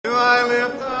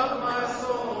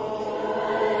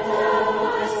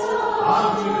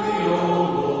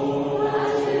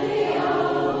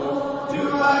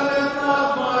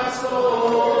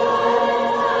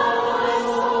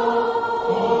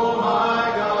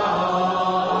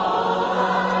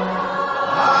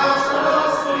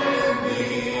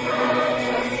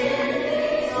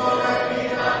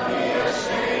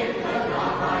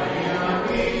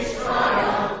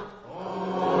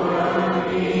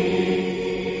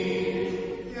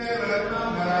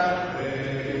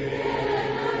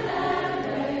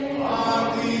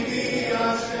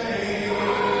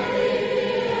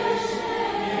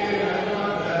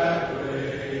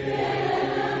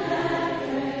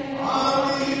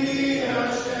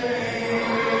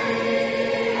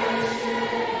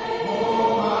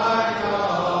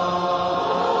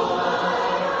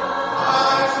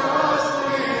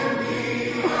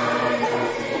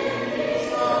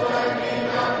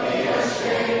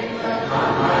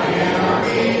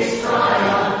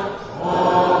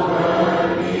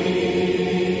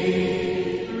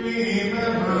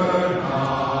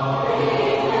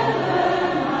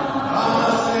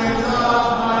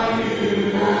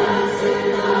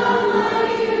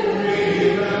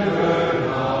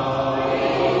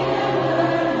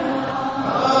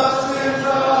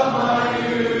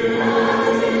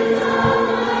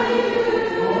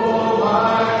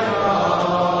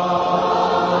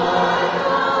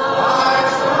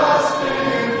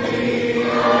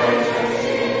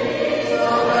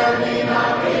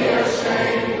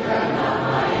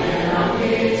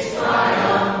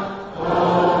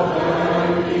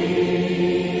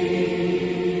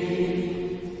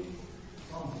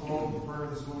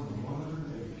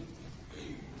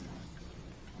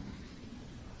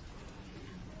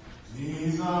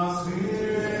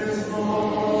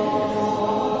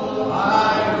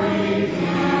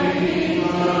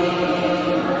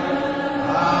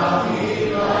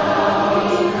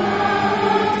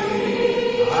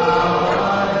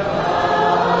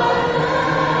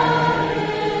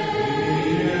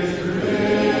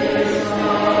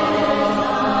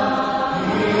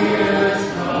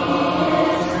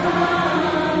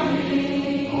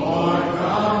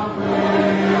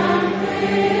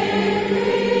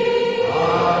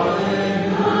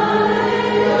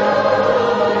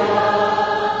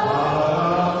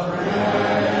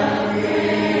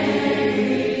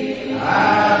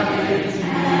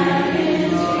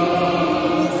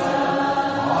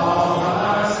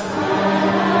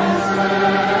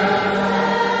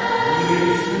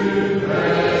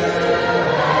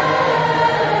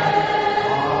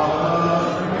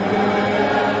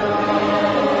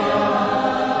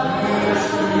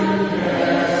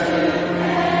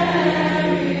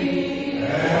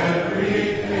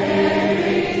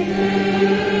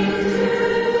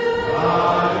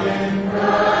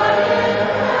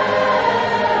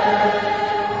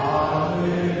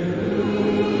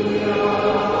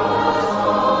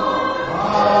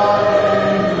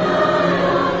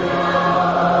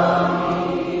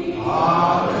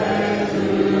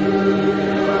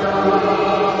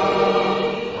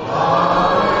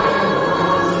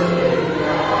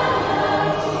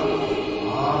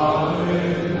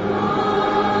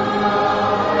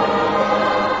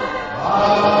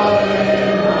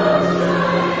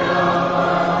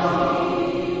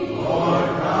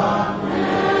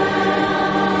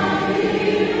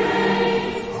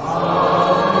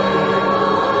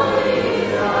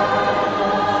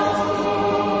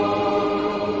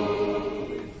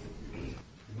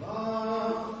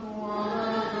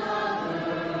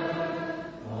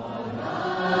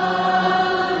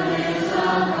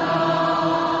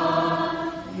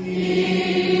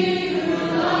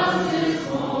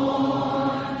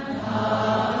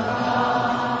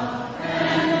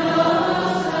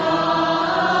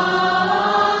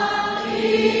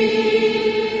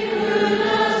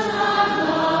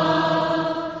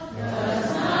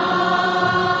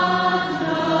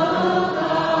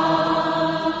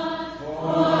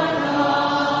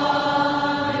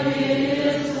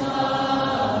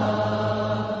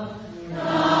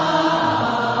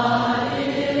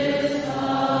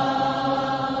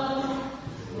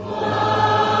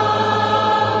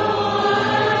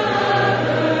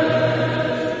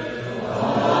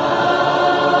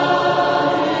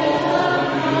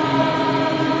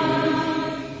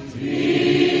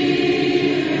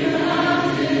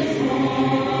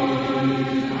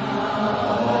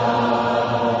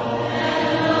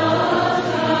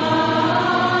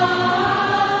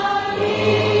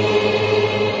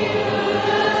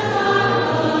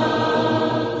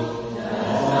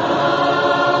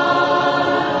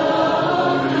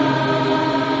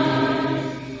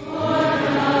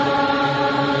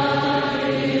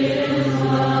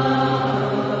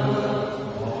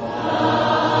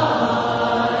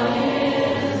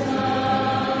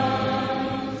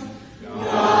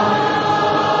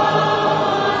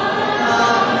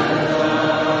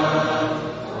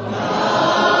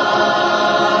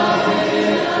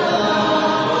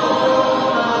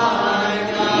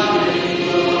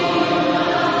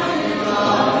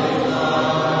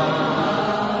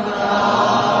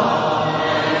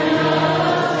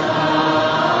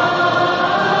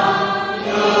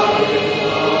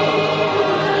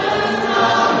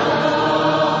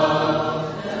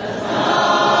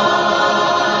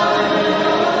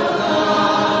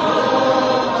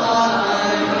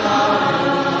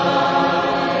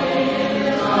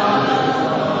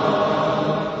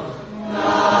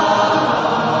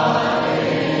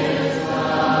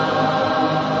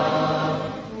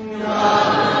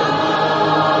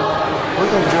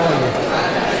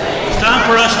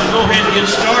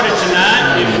started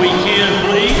tonight, if we can,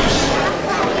 please.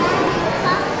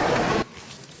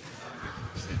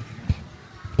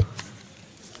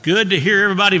 Good to hear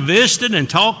everybody visiting and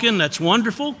talking. That's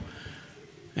wonderful.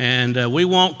 And we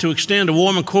want to extend a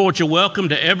warm and cordial welcome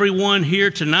to everyone here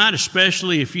tonight,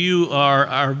 especially if you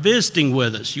are visiting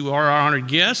with us. You are our honored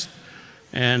guest,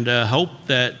 and hope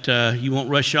that you won't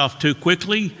rush off too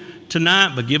quickly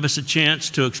tonight, but give us a chance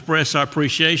to express our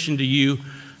appreciation to you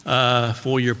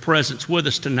for your presence with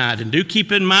us tonight. And do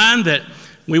keep in mind that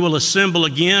we will assemble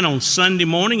again on Sunday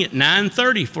morning at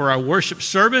 9:30 for our worship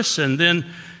service, and then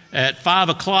at 5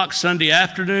 o'clock Sunday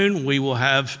afternoon we will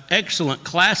have excellent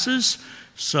classes.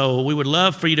 So we would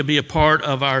love for you to be a part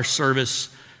of our service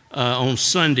on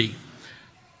Sunday.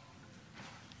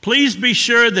 Please be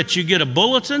sure that you get a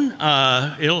bulletin.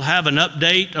 It'll have an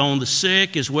update on the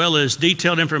sick as well as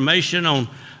detailed information on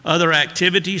other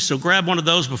activities. So grab one of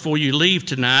those before you leave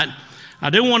tonight. I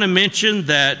do want to mention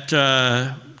that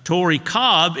Torrey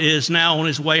Cobb is now on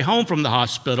his way home from the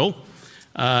hospital.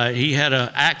 He had an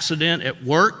accident at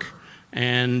work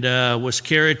and was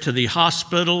carried to the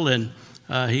hospital, and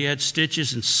he had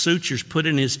stitches and sutures put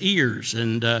in his ears.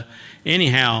 And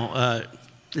anyhow,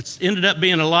 it's ended up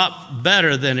being a lot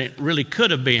better than it really could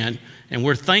have been. And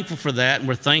we're thankful for that. And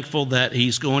we're thankful that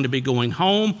he's going to be going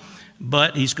home,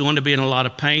 but he's going to be in a lot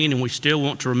of pain. And we still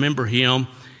want to remember him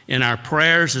in our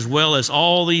prayers, as well as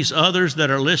all these others that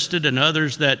are listed and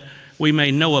others that we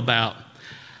may know about.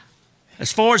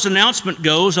 As far as announcement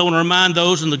goes, I want to remind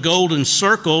those in the Golden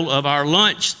Circle of our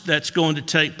lunch that's going to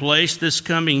take place this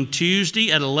coming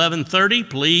Tuesday at 11:30.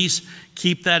 Please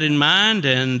keep that in mind,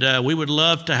 and we would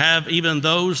love to have even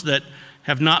those that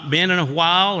have not been in a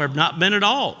while or have not been at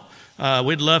all.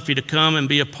 We'd love for you to come and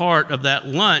be a part of that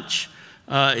lunch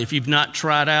if you've not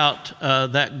tried out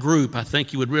that group. I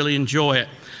think you would really enjoy it.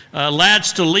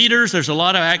 Lads to Leaders, there's a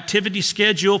lot of activity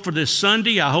scheduled for this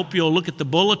Sunday. I hope you'll look at the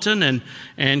bulletin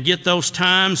and get those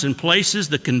times and places.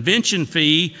 The convention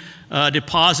fee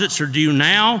deposits are due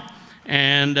now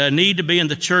and need to be in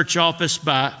the church office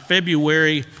by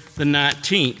February the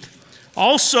 19th.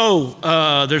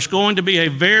 Also, there's going to be a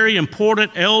very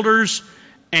important elders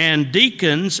and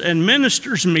deacons and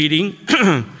ministers meeting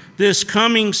this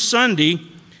coming Sunday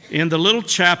in the little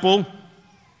chapel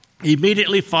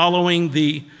immediately following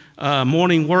the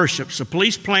morning worship. So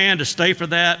please plan to stay for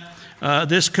that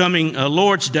this coming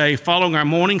Lord's Day following our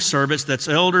morning service. That's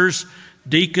elders,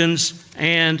 deacons,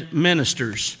 and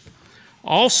ministers.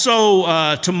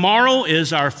 Also, tomorrow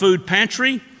is our food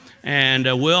pantry, and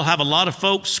we'll have a lot of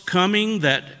folks coming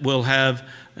that will have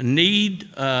a need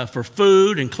for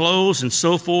food and clothes and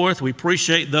so forth. We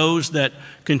appreciate those that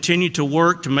continue to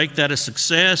work to make that a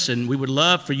success, and we would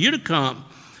love for you to come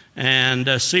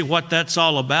and see what that's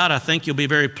all about. I think you'll be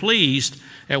very pleased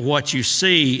at what you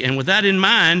see. And with that in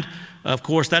mind, of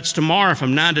course, that's tomorrow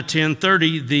from 9 to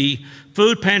 10:30. The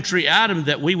food pantry item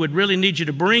that we would really need you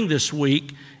to bring this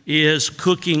week is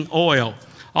cooking oil.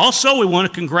 Also, we want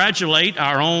to congratulate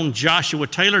our own Joshua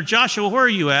Taylor. Joshua, where are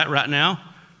you at right now?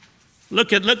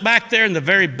 Look back there in the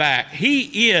very back.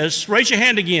 He is, raise your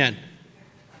hand again.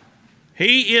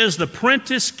 He is the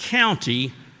Prentiss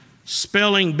County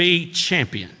Spelling Bee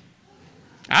champion.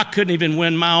 I couldn't even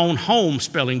win my own home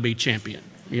spelling bee champion,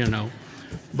 you know.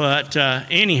 But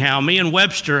anyhow, me and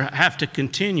Webster have to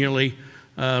continually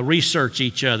research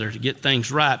each other to get things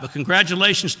right. But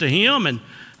congratulations to him, and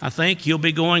I think he'll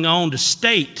be going on to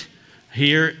state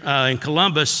here in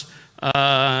Columbus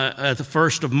at the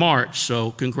 1st of March.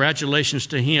 So congratulations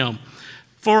to him.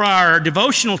 For our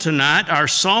devotional tonight, our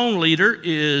song leader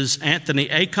is Anthony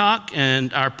Aycock,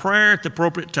 and our prayer at the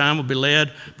appropriate time will be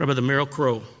led by Brother Merrill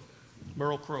Crow.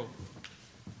 Merrill Crow.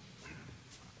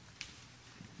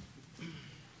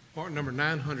 Part number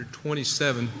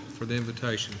 927 for the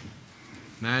invitation.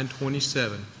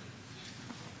 927.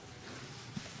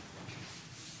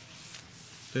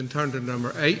 Then turn to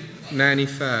number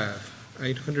 895.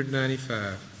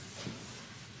 895.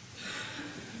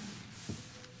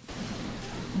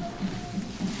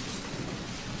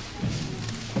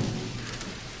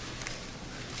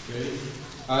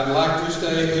 I'd like to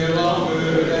stay here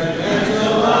longer and dance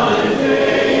around in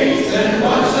face and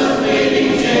watch the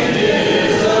fading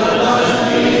changes of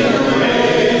lost me and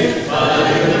ways. But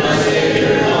if my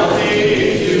Savior calls me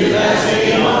to that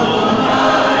same on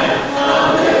high,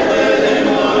 I'll live with him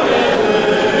forever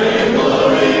in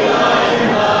glory by and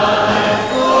by.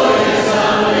 Oh yes,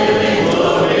 I'll live in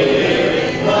glory,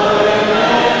 living forever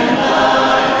and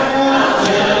by. I'll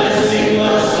tell and sing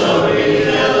the story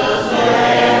till the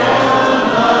day on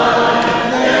high.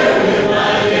 There with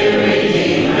my dear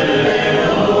Redeemer.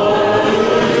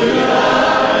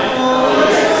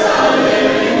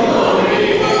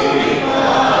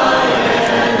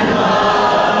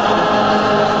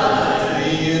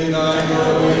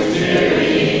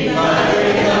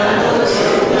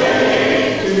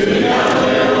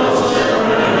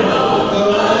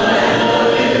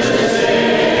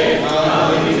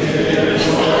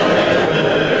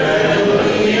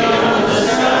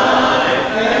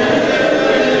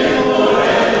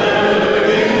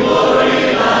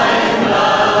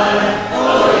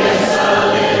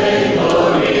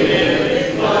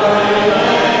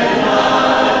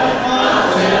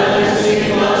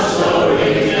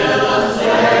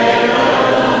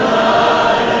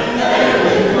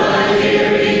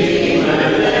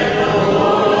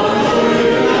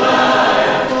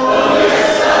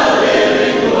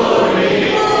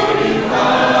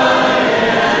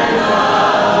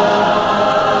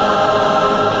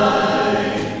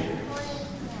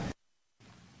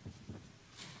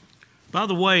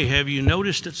 way, have you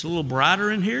noticed it's a little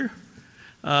brighter in here?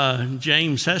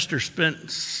 James Hester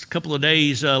spent a couple of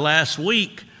days last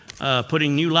week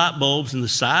putting new light bulbs in the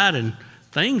side, and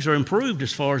things are improved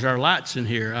as far as our lights in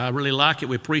here. I really like it.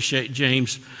 We appreciate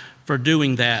James for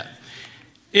doing that.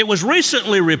 It was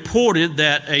recently reported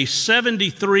that a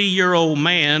 73-year-old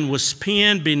man was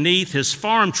pinned beneath his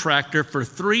farm tractor for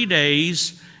 3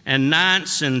 days and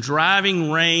nights in driving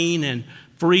rain and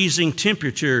freezing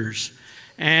temperatures.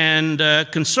 And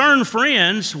concerned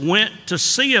friends went to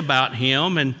see about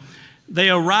him, and they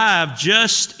arrived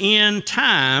just in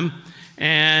time.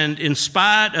 And in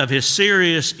spite of his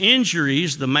serious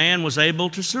injuries, the man was able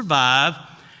to survive,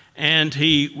 and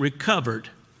he recovered.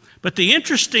 But the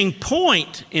interesting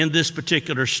point in this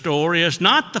particular story is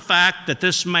not the fact that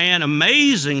this man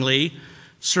amazingly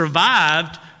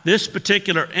survived this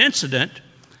particular incident.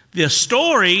 The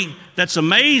story that's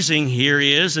amazing here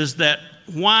is that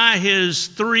why his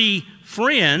 3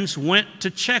 friends went to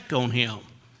check on him.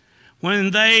 When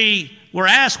they were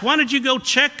asked, why did you go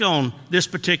check on this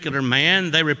particular man?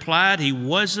 They replied, he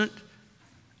wasn't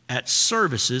at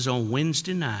services on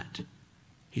Wednesday night.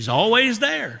 He's always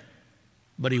there,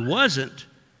 but he wasn't,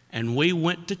 and we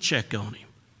went to check on him.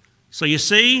 So you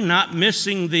see, not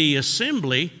missing the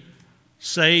assembly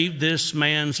saved this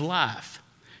man's life.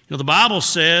 You know, the Bible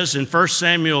says in 1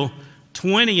 Samuel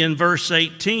 20 and verse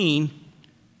 18,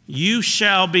 you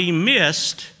shall be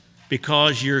missed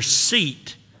because your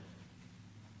seat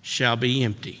shall be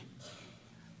empty.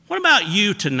 What about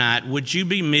you tonight? Would you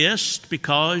be missed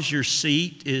because your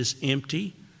seat is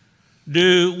empty?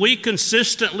 Do we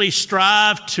consistently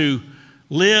strive to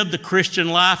live the Christian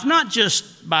life, not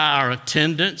just by our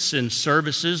attendance in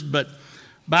services, but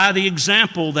by the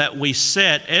example that we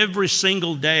set every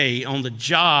single day on the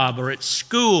job or at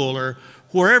school or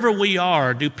wherever we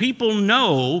are? Do people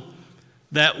know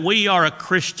that we are a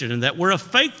Christian and that we're a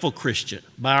faithful Christian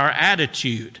by our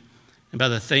attitude and by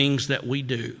the things that we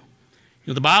do? You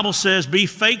know, the Bible says, be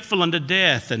faithful unto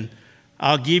death, and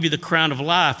I'll give you the crown of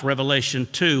life, Revelation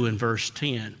 2 and verse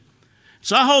 10.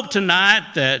 So I hope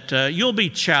tonight that you'll be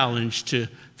challenged to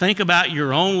think about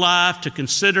your own life, to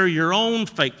consider your own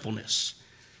faithfulness.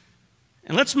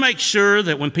 And let's make sure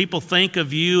that when people think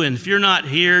of you, and if you're not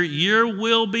here, you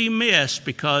will be missed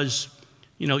because,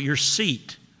 you know, your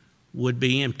seat would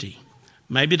be empty.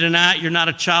 Maybe tonight you're not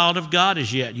a child of God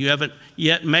as yet. You haven't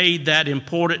yet made that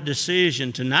important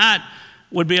decision. Tonight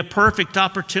would be a perfect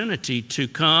opportunity to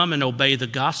come and obey the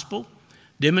gospel.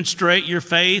 Demonstrate your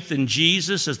faith in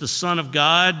Jesus as the Son of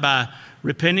God by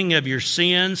repenting of your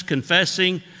sins,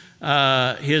 confessing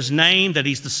His name, that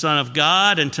He's the Son of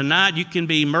God. And tonight you can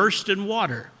be immersed in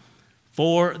water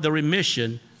for the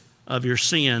remission of your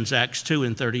sins, Acts 2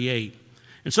 and 38.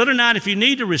 And so tonight, if you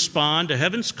need to respond to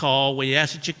heaven's call, we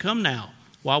ask that you come now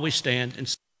while we stand and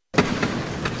sing.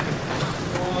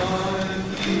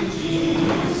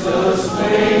 Jesus'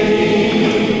 name.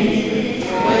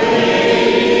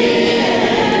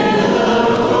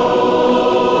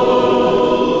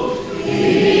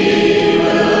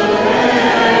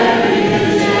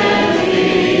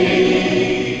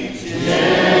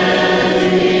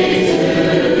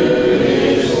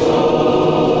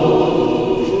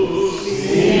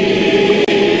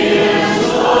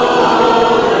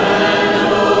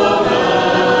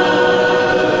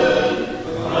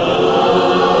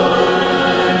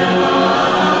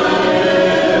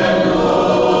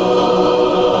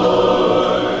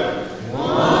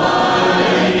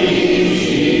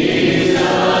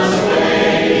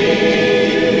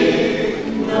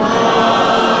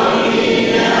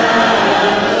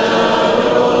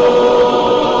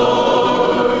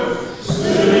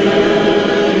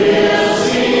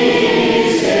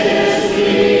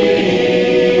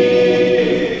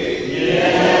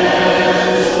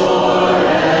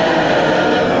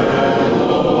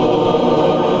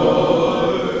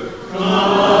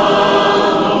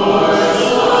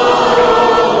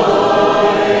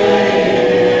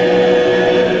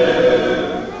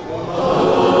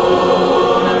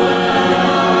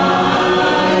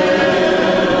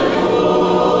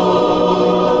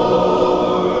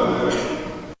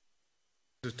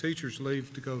 Teachers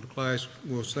leave to go to class.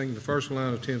 We'll sing the first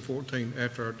line of 1014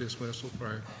 after our dismissal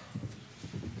prayer.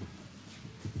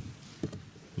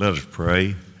 Let us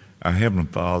pray. Our Heavenly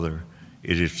Father,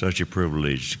 it is such a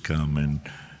privilege to come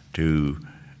into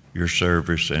your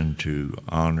service and to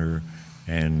honor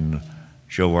and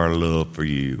show our love for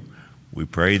you. We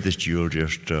pray that you'll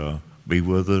just be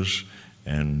with us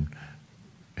and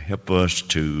help us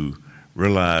to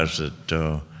realize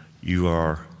that you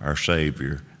are our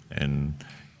Savior, and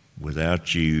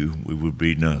without you, we would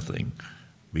be nothing.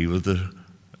 Be with the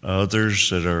others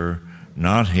that are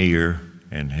not here,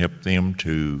 and help them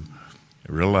to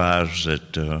realize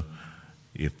that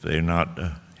if they're not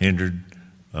hindered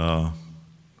from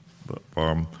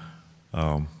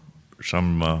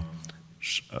some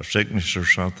sickness or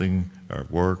something, or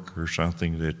work or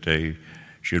something, that they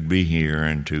should be here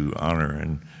and to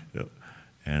honor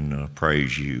and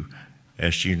praise you.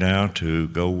 Ask you now to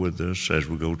go with us as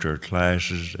we go to our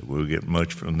classes, that we'll get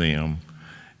much from them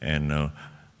and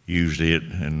use it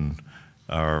in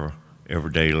our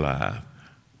everyday life.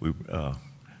 We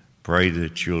pray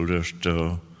that you'll just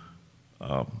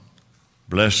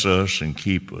bless us and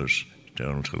keep us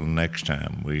until the next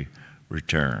time we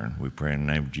return. We pray in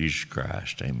the name of Jesus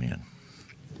Christ. Amen.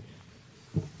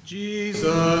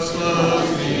 Jesus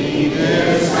loves me,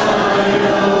 this I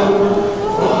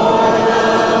know, for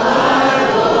the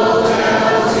Bible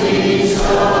tells me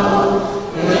so.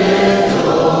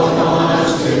 Little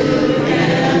ones to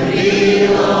Him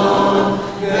belong.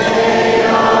 They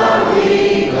are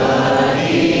weak, but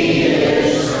He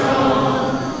is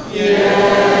strong.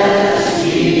 Yes,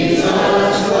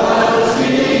 Jesus loves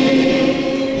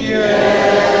me.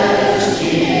 Yes,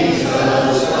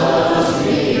 Jesus loves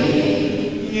me.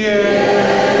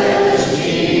 Yes,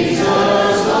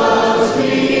 Jesus loves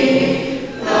me.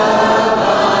 The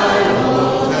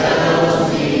Bible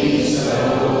tells me so.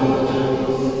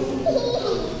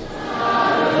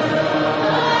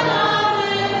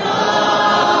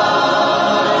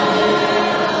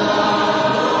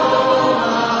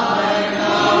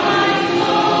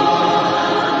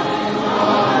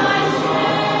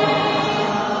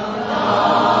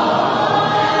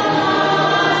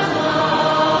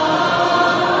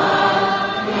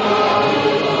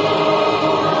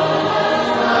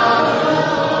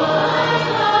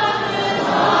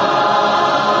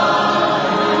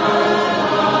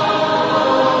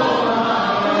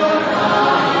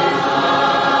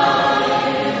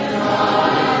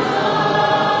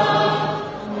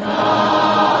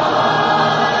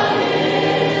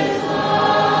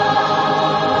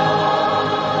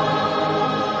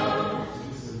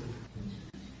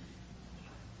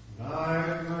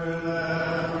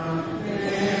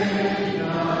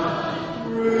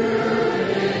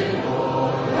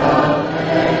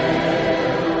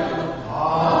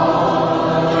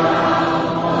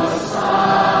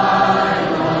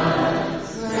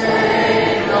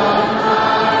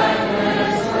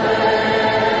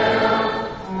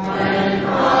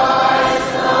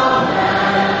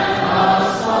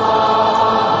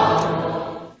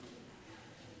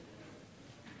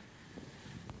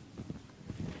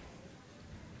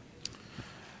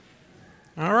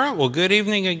 All right, well, good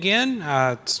evening again.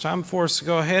 It's time for us to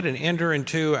go ahead and enter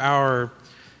into our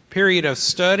period of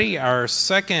study, our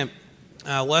second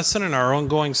lesson in our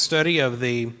ongoing study of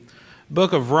the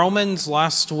book of Romans.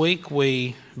 Last week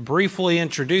we briefly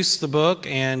introduced the book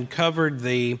and covered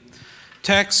the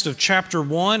text of chapter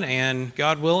 1, and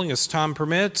God willing, as time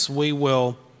permits, we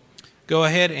will go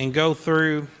ahead and go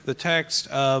through the text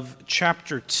of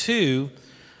chapter 2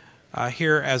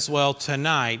 here as well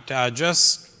tonight.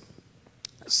 Just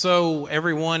so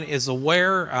everyone is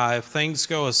aware, if things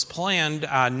go as planned,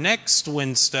 next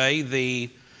Wednesday, the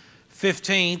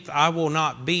 15th, I will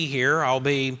not be here. I'll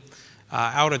be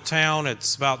out of town.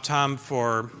 It's about time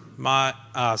for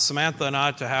Samantha and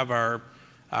I to have our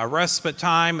respite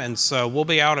time, and so we'll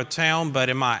be out of town. But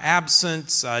in my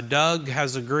absence, Doug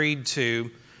has agreed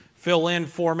to fill in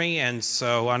for me, and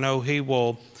so I know he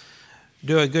will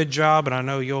do a good job, and I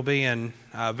know you'll be in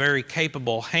very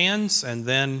capable hands. And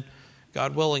then,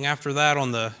 God willing, after that,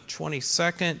 on the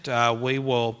 22nd, we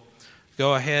will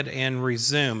go ahead and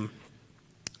resume.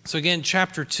 So again,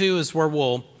 chapter 2 is where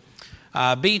we'll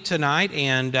be tonight.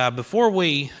 And before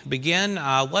we begin,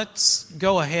 let's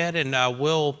go ahead and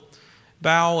we'll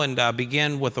bow and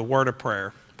begin with a word of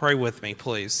prayer. Pray with me,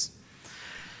 please.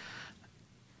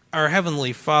 Our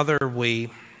Heavenly Father,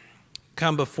 we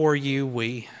come before you.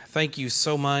 We thank you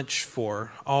so much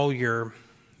for all your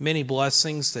many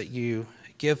blessings that you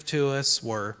give to us.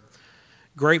 We're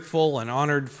grateful and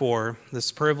honored for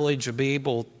this privilege of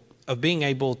being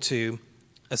able to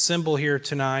assemble here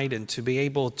tonight and to be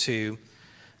able to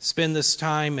spend this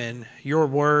time in your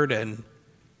word. And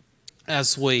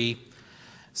as we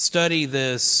study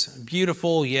this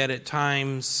beautiful yet at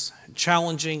times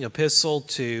challenging epistle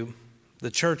to the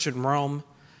church in Rome,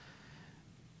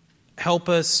 help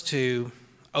us to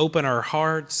open our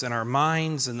hearts and our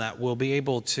minds, and that we'll be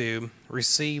able to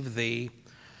receive the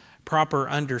proper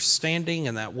understanding,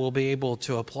 and that we'll be able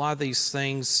to apply these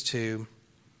things to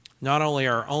not only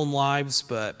our own lives,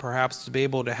 but perhaps to be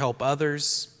able to help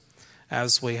others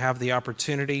as we have the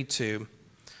opportunity to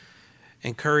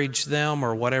encourage them,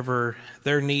 or whatever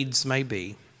their needs may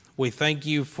be. We thank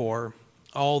you for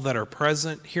all that are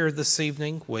present here this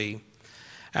evening. We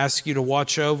ask you to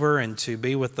watch over and to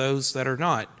be with those that are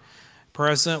not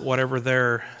present, whatever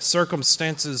their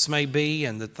circumstances may be,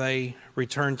 and that they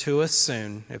return to us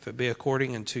soon, if it be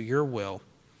according unto your will.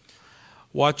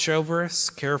 Watch over us,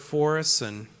 care for us,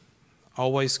 and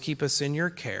always keep us in your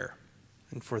care.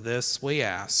 And for this we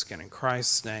ask, and in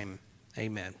Christ's name,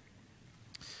 amen.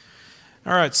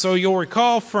 All right, so you'll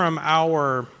recall from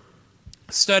our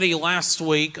study last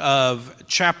week of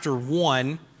chapter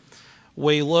 1,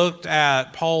 we looked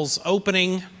at Paul's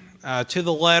opening to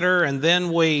the letter, and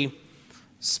then we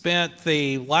spent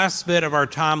the last bit of our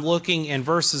time looking in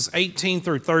verses 18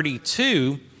 through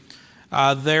 32,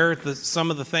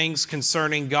 some of the things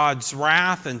concerning God's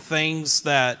wrath and things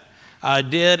that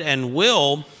did and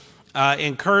will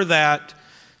incur that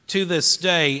to this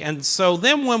day. And so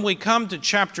then when we come to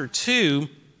chapter 2,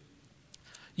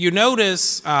 you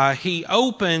notice he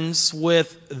opens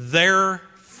with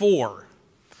therefore.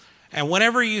 And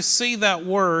whenever you see that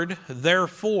word,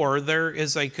 therefore, there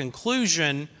is a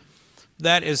conclusion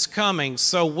that is coming.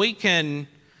 So we can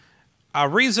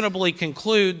reasonably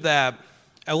conclude that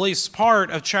at least part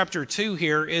of chapter 2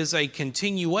 here is a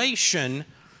continuation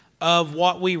of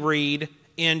what we read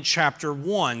in chapter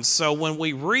 1. So when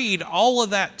we read all of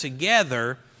that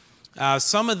together,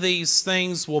 some of these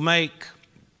things will make,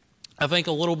 I think,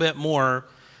 a little bit more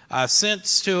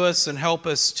sense to us and help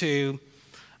us to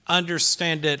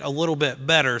understand it a little bit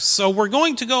better. So we're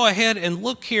going to go ahead and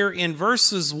look here in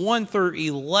verses 1 through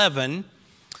 11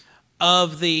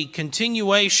 of the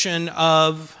continuation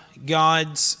of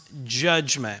God's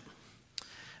judgment.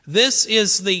 This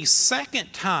is the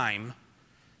second time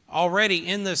already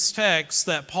in this text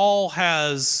that Paul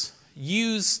has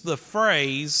used the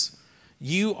phrase,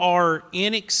 "You are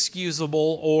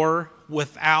inexcusable," or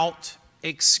 "without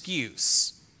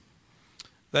excuse."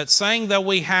 That saying that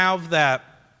we have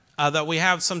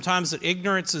sometimes, that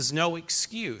ignorance is no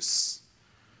excuse.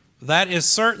 That is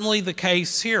certainly the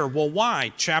case here. Well,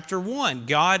 why? Chapter 1,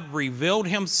 God revealed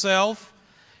himself.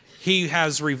 He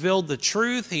has revealed the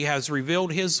truth. He has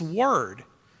revealed his word.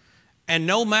 And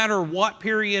no matter what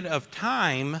period of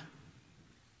time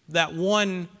that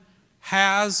one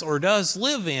has or does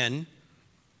live in,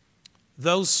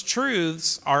 those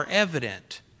truths are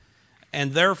evident.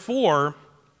 And therefore,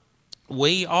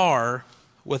 we are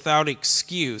without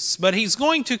excuse. But he's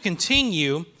going to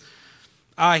continue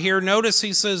here. Notice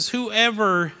he says,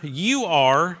 "Whoever you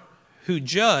are who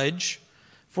judge,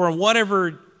 for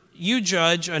whatever you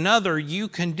judge another, you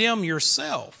condemn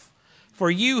yourself.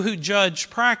 For you who judge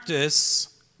practice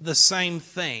the same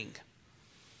thing."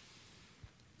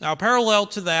 Now, parallel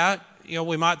to that,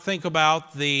 we might think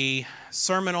about the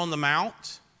Sermon on the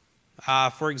Mount.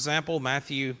 For example,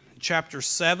 Matthew chapter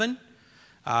 7,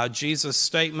 Jesus'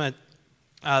 statement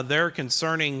there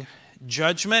concerning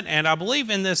judgment. And I believe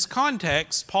in this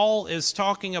context, Paul is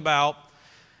talking about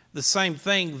the same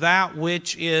thing, that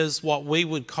which is what we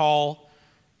would call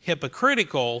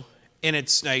hypocritical in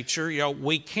its nature.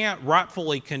 We can't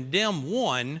rightfully condemn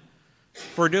one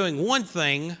for doing one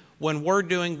thing when we're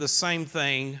doing the same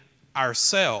thing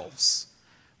ourselves.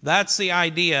 That's the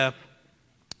idea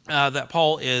that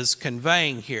Paul is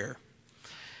conveying here.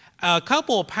 A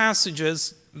couple of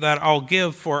passages that I'll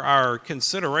give for our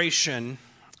consideration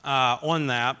on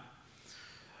that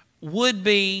would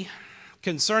be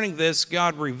concerning this,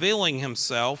 God revealing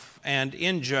himself and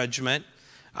in judgment.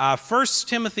 1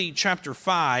 Timothy chapter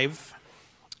 5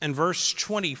 and verse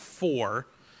 24.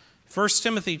 1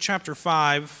 Timothy chapter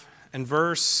 5 and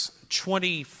verse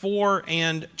 24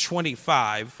 and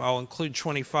 25. I'll include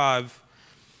 25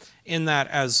 in that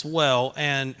as well.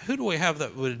 And who do we have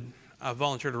that would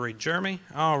volunteer to read? Jeremy?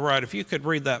 All right, if you could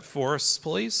read that for us,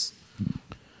 please.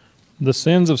 "The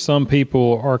sins of some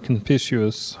people are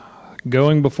conspicuous,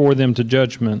 going before them to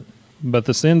judgment, but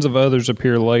the sins of others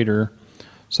appear later.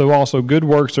 So also good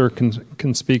works are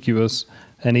conspicuous,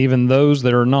 and even those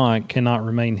that are not cannot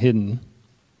remain hidden."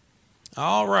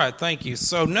 All right, thank you.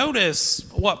 So notice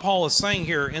what Paul is saying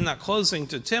here in that closing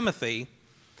to Timothy.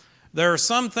 There are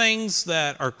some things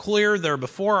that are clear, they're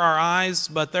before our eyes,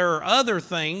 but there are other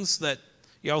things that,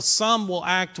 some will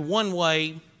act one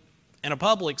way in a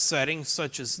public setting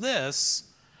such as this,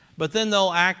 but then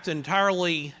they'll act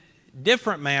entirely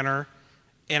different manner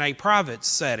in a private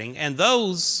setting. And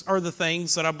those are the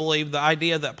things that I believe the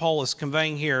idea that Paul is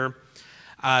conveying here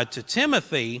to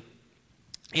Timothy,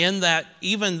 in that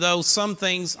even though some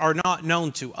things are not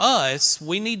known to us,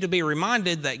 we need to be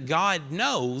reminded that God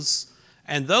knows,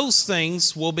 and those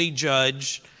things will be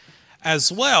judged as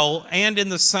well. And in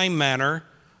the same manner,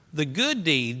 the good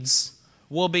deeds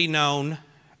will be known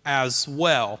as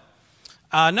well.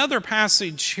 Another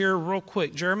passage here real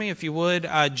quick, Jeremy, if you would.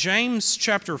 James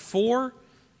chapter 4,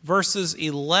 verses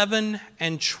 11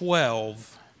 and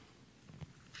 12.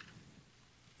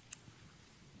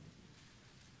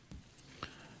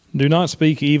 Do not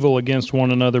speak evil against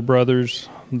one another, brothers.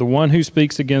 The one who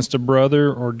speaks against a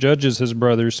brother or judges his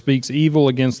brother speaks evil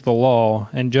against the law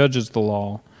and judges the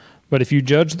law. But if you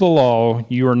judge the law,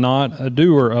 you are not a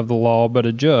doer of the law, but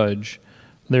a judge.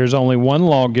 There is only one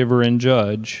lawgiver and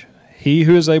judge, he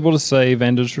who is able to save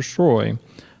and to destroy.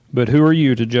 But who are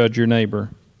you to judge your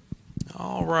neighbor?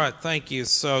 All right, thank you.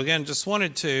 So again, just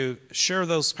wanted to share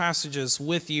those passages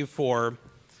with you for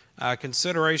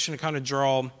consideration, to kind of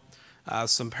draw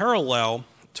some parallel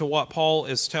to what Paul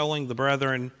is telling the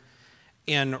brethren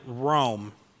in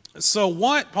Rome. So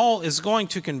what Paul is going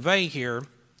to convey here,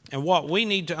 and what we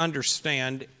need to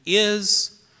understand,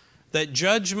 is that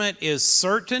judgment is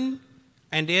certain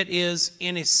and it is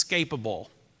inescapable.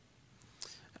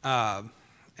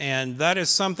 And that is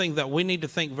something that we need to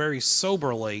think very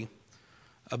soberly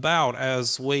about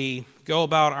as we go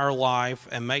about our life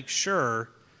and make sure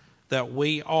that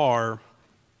we are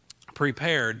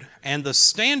prepared. And the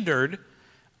standard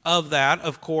of that,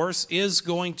 of course, is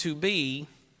going to be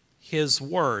His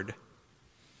Word.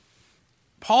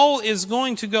 Paul is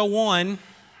going to go on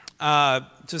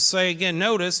to say again,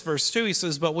 notice verse 2, he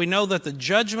says, "But we know that the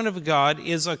judgment of God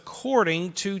is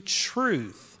according to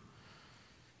truth."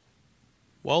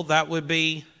 Well, that would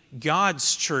be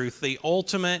God's truth, the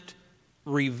ultimate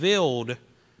revealed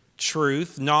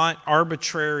truth, not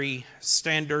arbitrary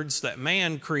standards that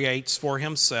man creates for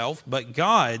himself, but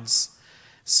God's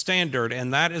standard,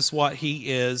 and that is what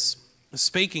he is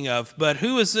speaking of. But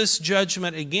who is this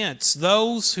judgment against?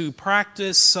 Those who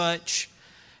practice such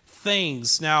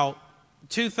things. Now,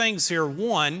 two things here.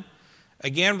 One,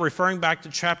 again, referring back to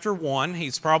chapter 1,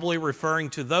 he's probably referring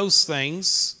to those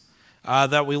things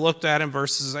that we looked at in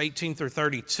verses 18 through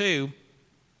 32.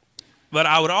 But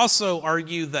I would also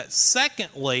argue that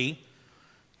secondly,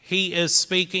 he is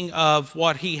speaking of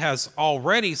what he has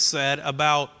already said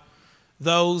about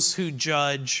those who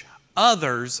judge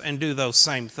others and do those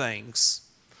same things.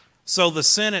 So the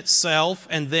sin itself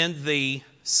and then the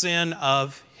sin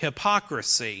of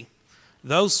hypocrisy.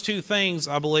 Those two things,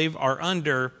 I believe, are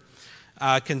under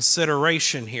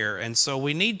consideration here. And so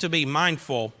we need to be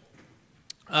mindful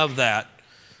of that.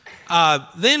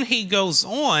 Then he goes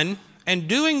on, and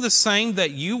doing the same, that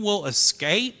you will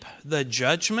escape the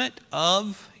judgment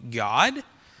of God.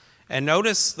 And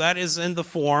notice that is in the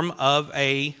form of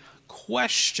a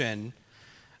question.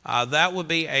 That would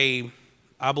be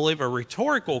I believe, a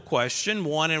rhetorical question,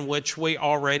 one in which we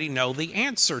already know the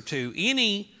answer to.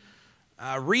 Any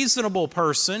reasonable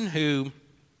person who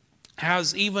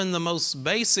has even the most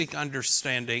basic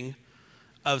understanding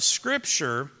of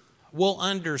Scripture will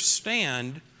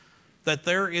understand that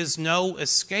there is no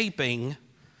escaping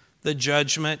the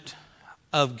judgment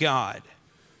of God.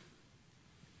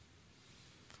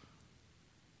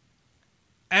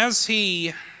 As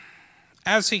he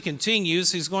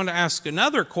continues, he's going to ask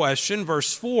another question,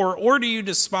 verse 4, "Or do you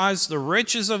despise the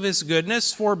riches of his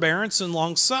goodness, forbearance, and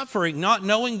long-suffering, not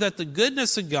knowing that the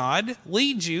goodness of God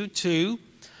leads you to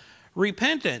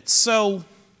repentance?" So,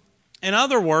 in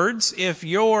other words, if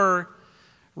you're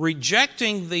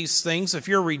rejecting these things, if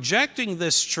you're rejecting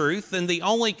this truth, then the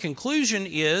only conclusion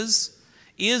is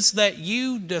that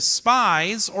you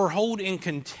despise or hold in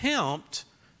contempt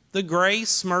the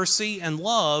grace, mercy, and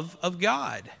love of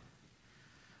God.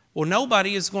 Well,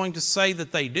 nobody is going to say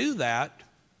that they do that,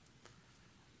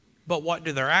 but what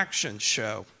do their actions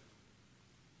show?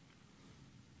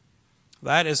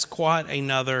 That is quite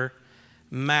another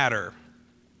matter.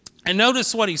 And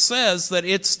notice what he says, that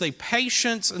it's the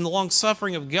patience and the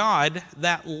long-suffering of God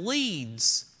that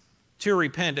leads to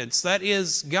repentance. That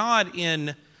is, God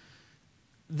in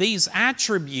these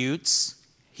attributes,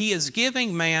 he is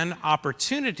giving man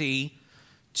opportunity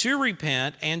to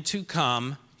repent and to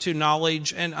come to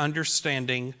knowledge and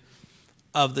understanding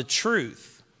of the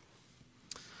truth.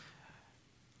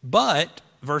 But,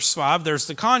 verse 5, there's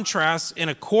the contrast, "In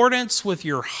accordance with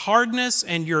your hardness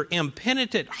and your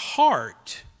impenitent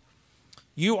heart,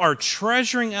 you are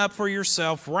treasuring up for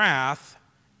yourself wrath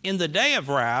in the day of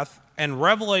wrath and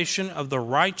revelation of the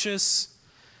righteous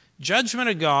judgment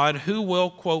of God, who will,"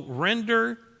 quote,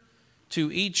 "render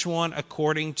to each one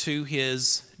according to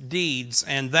his deeds."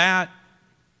 And that,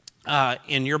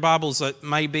 in your Bibles, that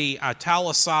may be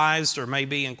italicized or may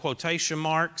be in quotation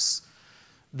marks,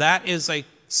 that is a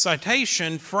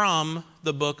citation from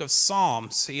the book of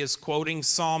Psalms. He is quoting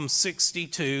Psalm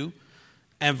 62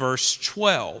 and verse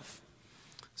 12.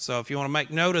 So if you want to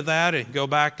make note of that and go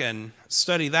back and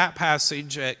study that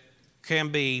passage, it can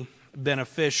be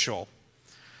beneficial.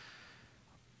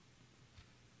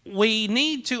 We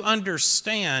need to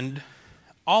understand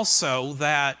also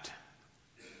that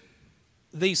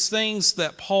these things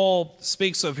that Paul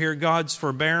speaks of here, God's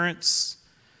forbearance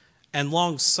and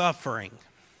long-suffering,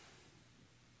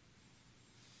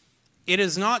 it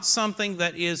is not something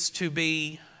that is to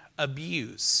be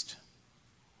abused.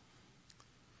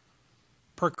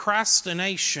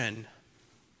 Procrastination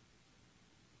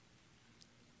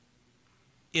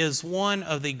is one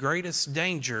of the greatest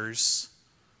dangers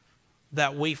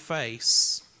that we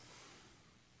face.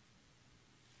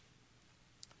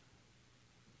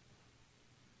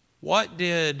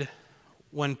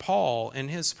 When Paul, in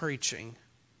his preaching,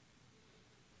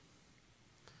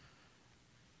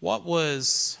 what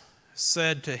was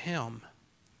said to him?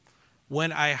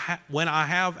 When I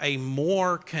have a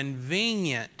more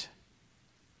convenient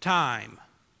time,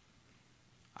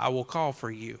 I will call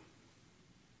for you.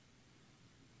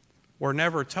 We're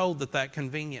never told that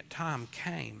convenient time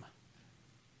came.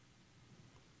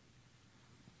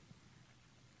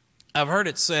 I've heard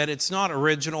it said, it's not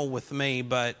original with me,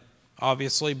 but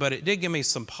it did give me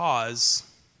some pause,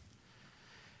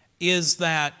 is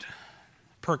that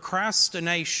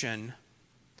procrastination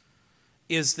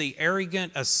is the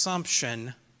arrogant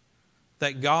assumption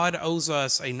that God owes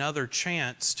us another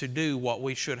chance to do what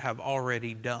we should have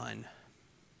already done.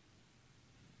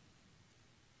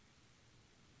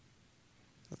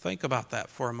 Think about that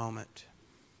for a moment.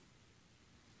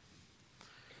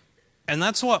 And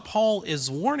that's what Paul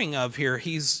is warning of here.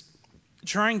 He's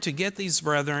trying to get these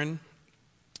brethren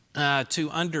to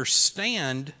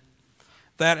understand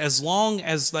that as long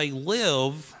as they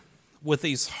live with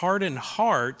these hardened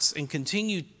hearts and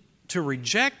continue to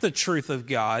reject the truth of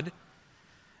God,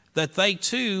 that they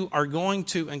too are going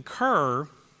to incur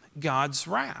God's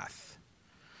wrath.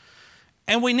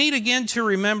 And we need again to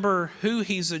remember who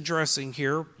he's addressing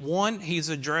here. One, he's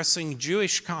addressing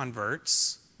Jewish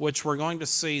converts, which we're going to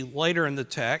see later in the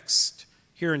text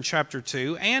here in chapter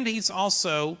 2, and he's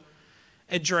also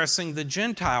addressing the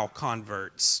Gentile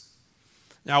converts.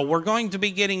 Now, we're going to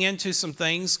be getting into some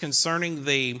things concerning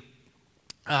the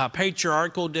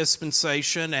patriarchal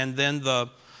dispensation and then the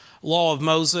law of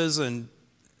Moses and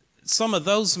some of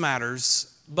those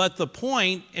matters, but the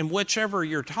point in whichever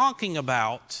you're talking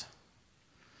about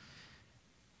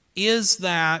is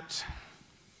that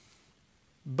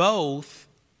both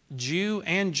Jew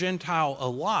and Gentile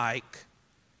alike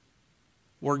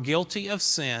were guilty of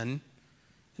sin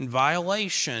in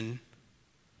violation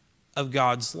of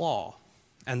God's law.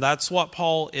 And that's what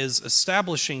Paul is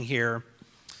establishing here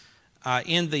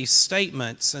in these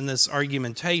statements, in this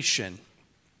argumentation.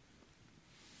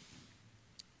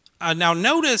 Now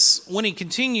notice when he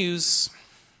continues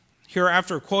here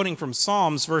after quoting from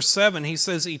Psalms, verse 7, he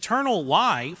says, eternal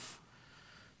life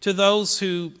to those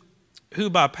who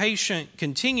by patient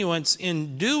continuance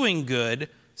in doing good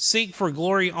seek for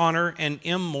glory, honor, and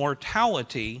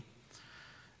immortality.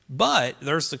 But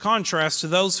there's the contrast to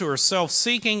those who are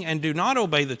self-seeking and do not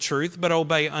obey the truth, but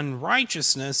obey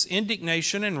unrighteousness,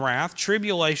 indignation and wrath,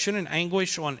 tribulation and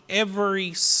anguish on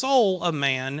every soul of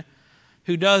man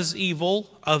who does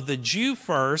evil, of the Jew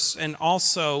first, and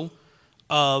also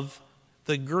of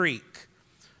the Greek.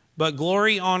 But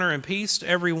glory, honor, and peace to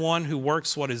everyone who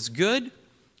works what is good,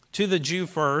 to the Jew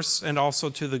first, and also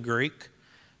to the Greek.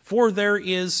 For there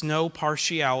is no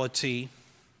partiality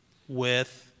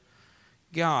with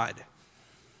God.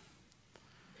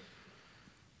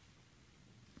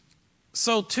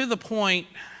 So to the point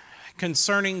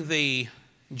concerning the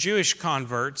Jewish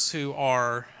converts who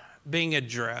are being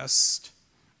addressed,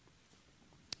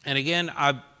 and again,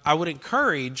 I would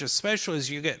encourage, especially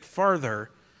as you get further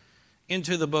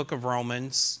into the book of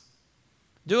Romans,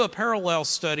 do a parallel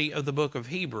study of the book of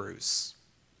Hebrews.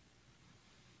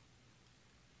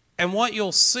 And what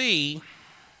you'll see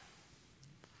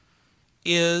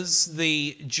is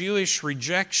the Jewish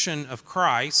rejection of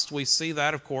Christ. We see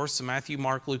that, of course, in Matthew,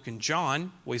 Mark, Luke, and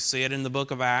John. We see it in the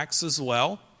book of Acts as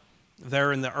well.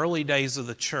 They're in the early days of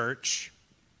the church.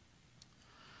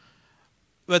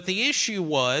 But the issue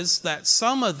was that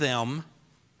some of them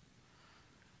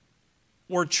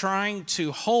were trying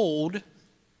to hold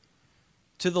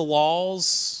to the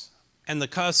laws and the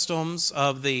customs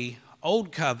of the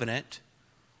Old Covenant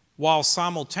while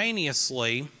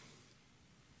simultaneously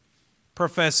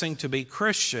professing to be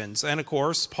Christians. And of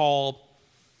course, Paul,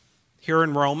 here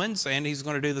in Romans, and he's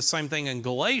going to do the same thing in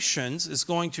Galatians, is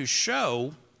going to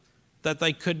show that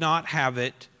they could not have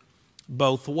it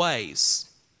both ways.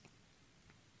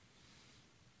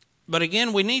 But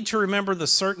again, we need to remember the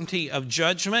certainty of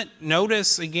judgment.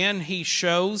 Notice again, he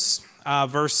shows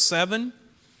verse 7,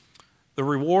 the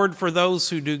reward for those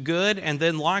who do good, and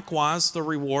then likewise the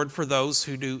reward for those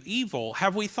who do evil.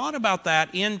 Have we thought about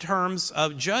that in terms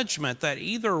of judgment, that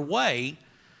either way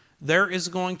there is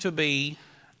going to be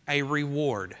a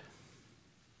reward?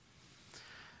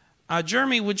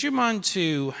 Jeremy, would you mind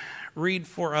to read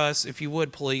for us, if you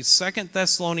would please, 2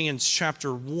 Thessalonians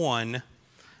chapter 1,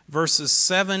 verses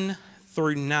 7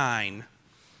 through 9.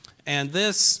 And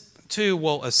this too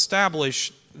will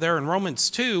establish there in Romans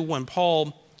 2, when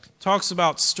Paul talks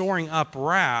about storing up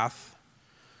wrath,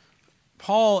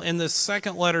 Paul in this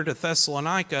second letter to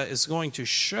Thessalonica is going to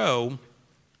show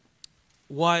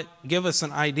give us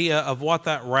an idea of what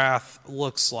that wrath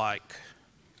looks like.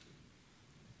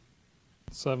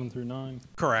 7 through 9.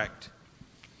 Correct.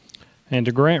 And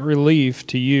to grant relief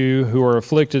to you who are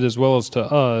afflicted as well as to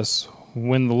us,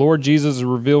 when the Lord Jesus is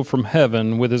revealed from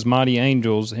heaven with his mighty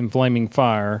angels in flaming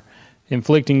fire,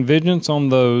 inflicting vengeance on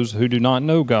those who do not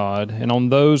know God and on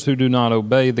those who do not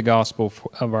obey the gospel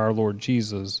of our Lord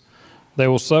Jesus. They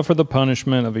will suffer the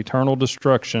punishment of eternal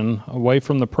destruction away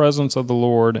from the presence of the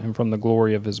Lord and from the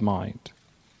glory of his might.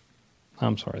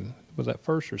 I'm sorry, was that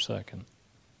first or second?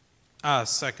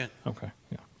 Second. Okay,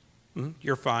 yeah.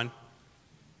 You're fine.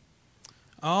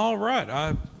 All right.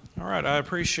 I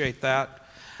appreciate that.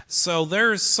 So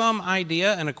there's some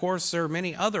idea, and of course there are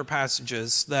many other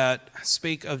passages that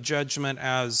speak of judgment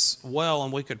as well,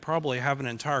 and we could probably have an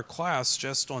entire class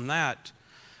just on that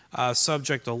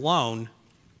subject alone.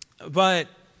 But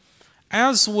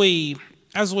as we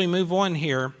move on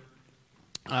here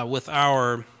with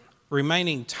our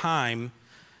remaining time,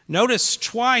 notice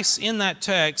twice in that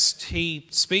text he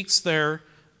speaks there,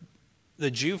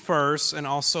 the Jew first and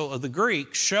also of the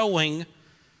Greek, showing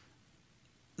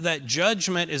that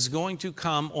judgment is going to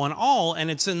come on all.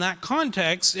 And it's in that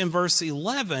context, in verse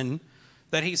 11,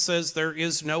 that he says there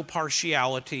is no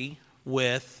partiality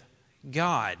with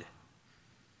God.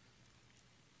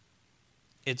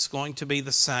 It's going to be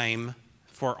the same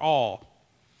for all.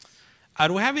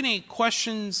 Do we have any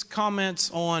questions,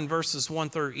 comments on verses 1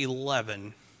 through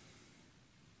 11?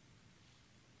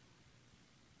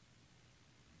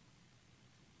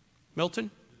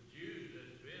 Milton?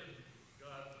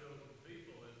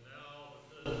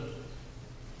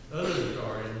 Others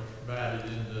are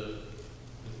invited into the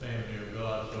family of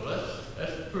God, so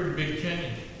that's a pretty big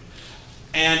change.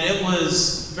 And it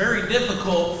was very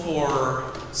difficult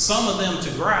for some of them to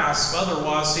grasp,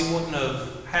 otherwise he wouldn't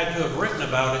have had to have written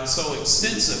about it so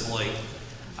extensively.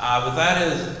 But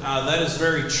that is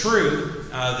very true.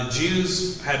 The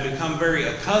Jews had become very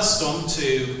accustomed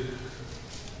to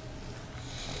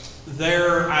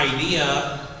their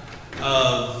idea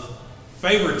of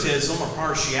favoritism or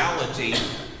partiality.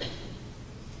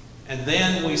 And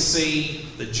then we see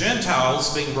the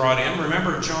Gentiles being brought in.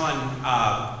 Remember John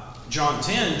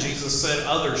 10, Jesus said,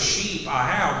 "Other sheep I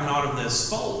have, not of this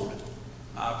fold,"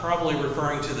 probably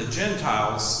referring to the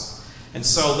Gentiles. And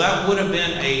so that would have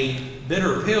been a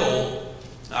bitter pill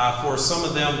for some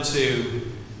of them to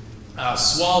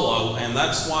swallow, and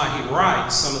that's why he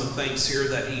writes some of the things here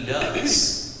that he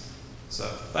does. So,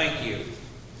 thank you.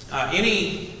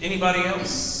 Anybody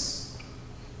else?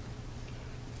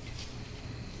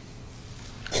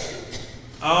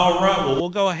 All right, well, we'll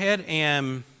go ahead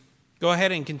and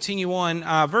continue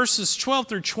on. Verses 12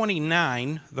 through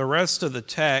 29, the rest of the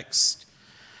text,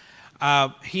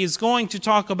 he's going to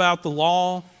talk about the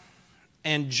law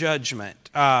and judgment.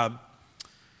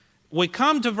 We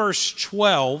come to verse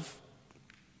 12,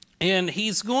 and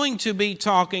he's going to be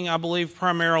talking, I believe,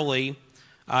 primarily,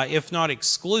 if not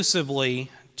exclusively,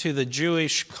 to the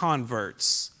Jewish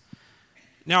converts.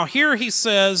 Now here he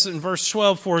says in verse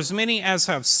 12, "For as many as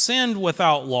have sinned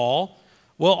without law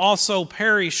will also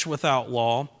perish without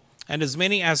law, and as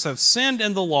many as have sinned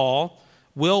in the law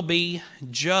will be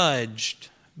judged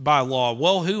by law."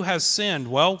 Well, who has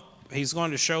sinned? Well, he's going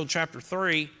to show chapter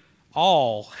 3,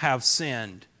 all have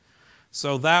sinned.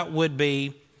 So that would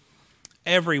be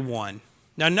everyone.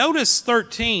 Now notice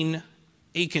 13,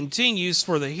 he continues,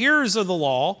 "For the hearers of the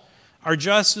law are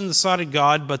just in the sight of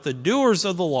God, but the doers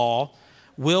of the law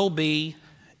will be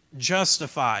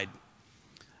justified."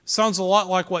 Sounds a lot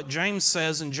like what James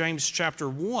says in James chapter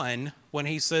 1 when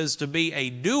he says to be a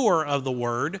doer of the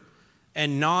word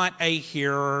and not a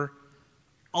hearer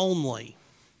only.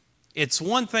 It's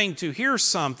one thing to hear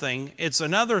something, it's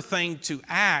another thing to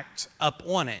act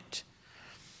upon it.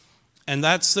 And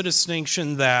that's the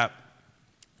distinction that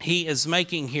he is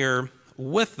making here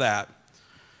with that.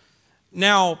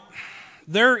 Now,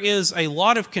 there is a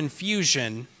lot of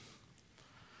confusion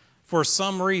for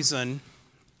some reason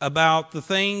about the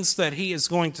things that he is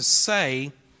going to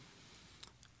say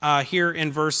here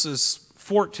in verses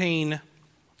 14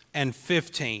 and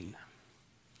 15.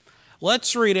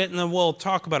 Let's read it and then we'll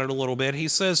talk about it a little bit. He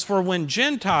says, "For when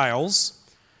Gentiles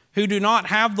who do not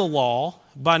have the law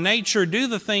by nature do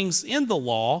the things in the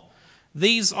law,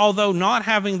 these, although not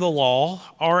having the law,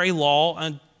 are a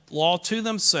law to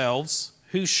themselves,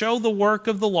 who show the work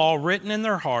of the law written in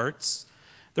their hearts,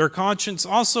 their conscience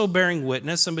also bearing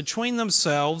witness, and between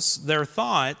themselves their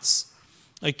thoughts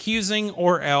accusing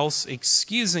or else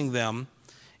excusing them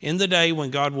in the day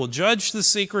when God will judge the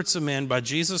secrets of men by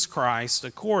Jesus Christ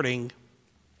according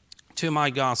to my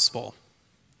gospel."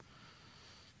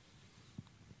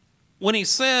 When he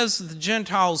says the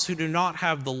Gentiles who do not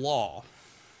have the law,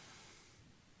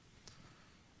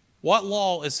 what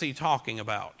law is he talking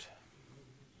about?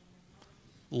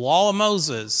 Law of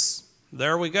Moses.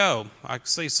 There we go. I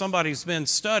see somebody's been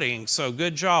studying, so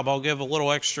good job. I'll give a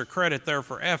little extra credit there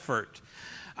for effort.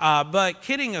 But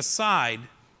kidding aside,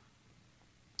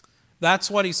 that's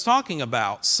what he's talking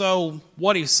about. So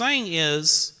what he's saying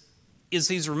is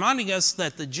he's reminding us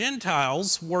that the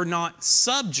Gentiles were not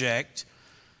subject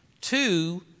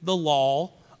to the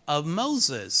law of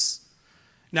Moses.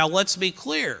 Now let's be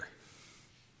clear.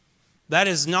 That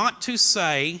is not to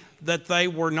say that they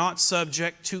were not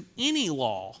subject to any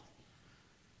law.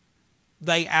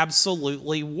 They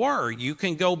absolutely were. You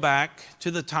can go back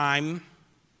to the time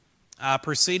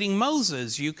preceding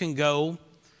Moses. You can go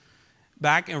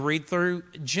back and read through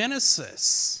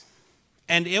Genesis.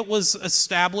 And it was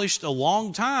established a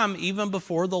long time even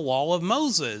before the law of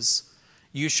Moses.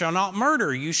 You shall not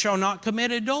murder, you shall not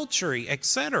commit adultery,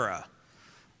 etc.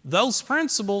 Those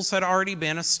principles had already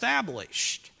been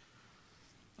established.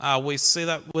 We see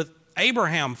that with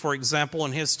Abraham, for example,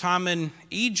 in his time in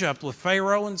Egypt with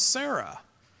Pharaoh and Sarah.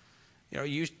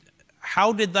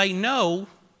 How did they know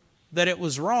that it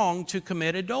was wrong to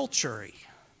commit adultery?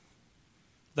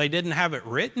 They didn't have it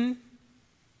written.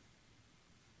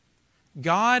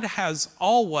 God has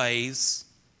always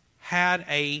had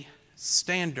a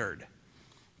standard.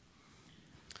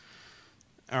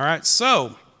 All right,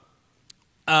 so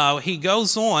he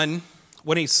goes on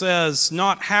when he says,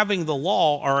 not having the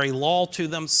law are a law to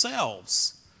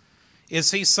themselves.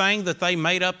 Is he saying that they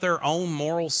made up their own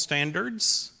moral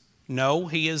standards? No,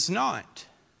 he is not.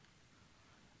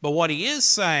 But what he is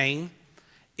saying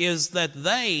is that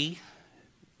they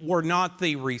were not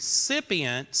the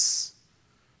recipients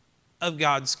of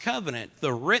God's covenant,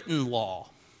 the written law.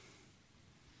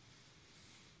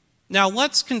 Now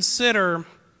let's consider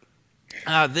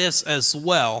this as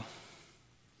well.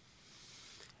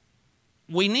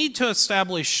 We need to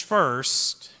establish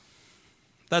first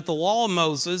that the law of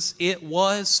Moses, it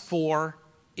was for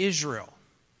Israel.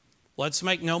 Let's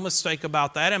make no mistake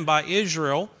about that. And by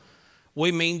Israel,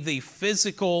 we mean the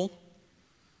physical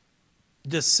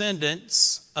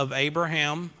descendants of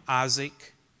Abraham,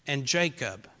 Isaac, and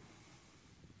Jacob.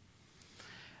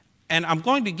 And I'm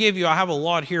going to give you, I have a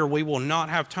lot here. We will not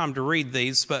have time to read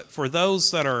these, but for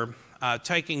those that are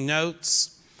taking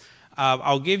notes,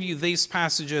 I'll give you these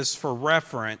passages for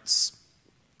reference.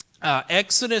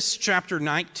 Exodus chapter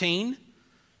 19,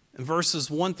 verses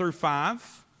 1 through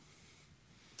 5.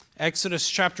 Exodus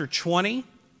chapter 20,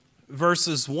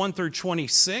 verses 1 through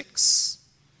 26.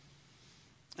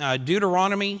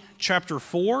 Deuteronomy chapter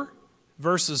 4,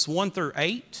 verses 1 through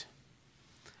 8.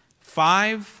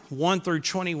 5, 1 through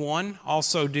 21,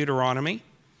 also Deuteronomy.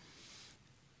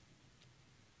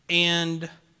 And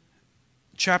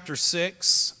chapter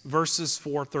 6, verses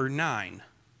 4 through 9,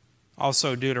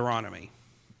 also Deuteronomy.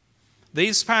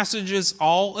 These passages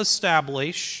all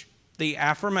establish the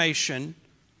affirmation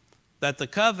that the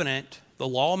covenant, the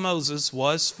law of Moses,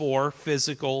 was for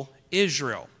physical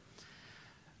Israel.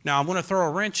 Now, I'm going to throw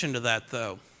a wrench into that,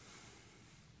 though.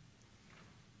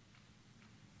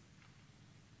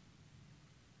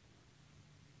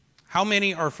 How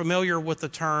many are familiar with the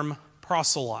term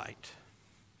proselyte?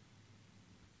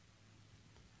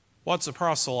 What's a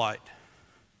proselyte?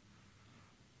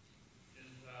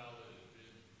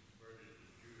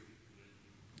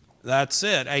 That's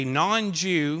it, a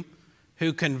non-Jew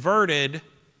who converted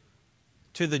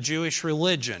to the Jewish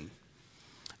religion.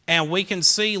 And we can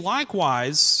see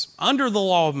likewise, under the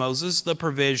law of Moses, the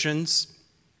provisions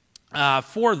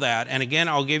for that. And again,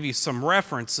 I'll give you some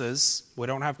references. We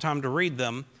don't have time to read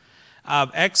them.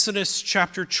 Exodus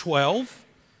chapter 12,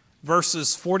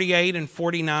 verses 48 and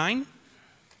 49.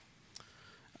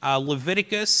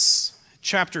 Leviticus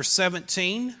chapter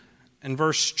 17 and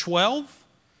verse 12.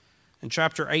 And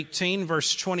chapter 18,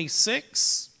 verse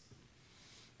 26.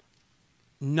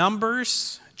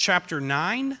 Numbers chapter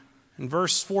 9 and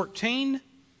verse 14.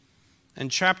 and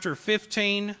chapter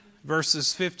 15,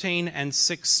 verses 15 and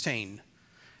 16.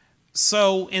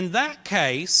 So in that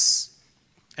case,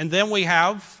 and then we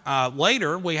have,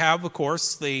 later, we have, of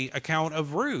course, the account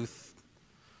of Ruth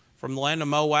from the land of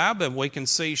Moab, and we can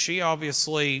see she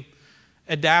obviously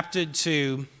adapted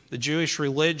to the Jewish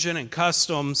religion and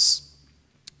customs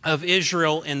of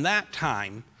Israel in that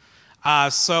time.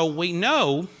 So we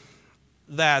know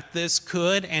that this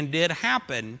could and did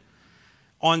happen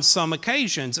on some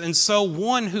occasions. And so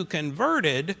one who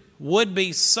converted would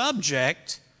be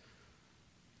subject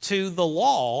to the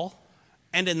law,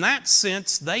 and in that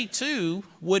sense, they too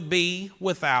would be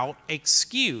without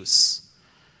excuse.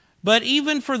 But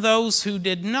even for those who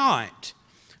did not,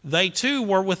 they too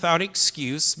were without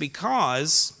excuse,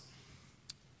 because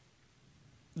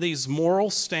these moral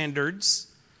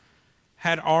standards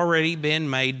had already been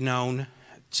made known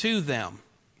to them.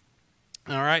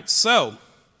 All right, so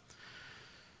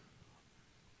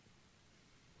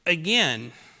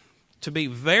again, to be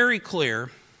very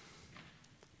clear,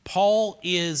 Paul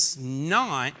is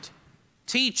not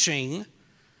teaching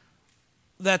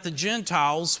that the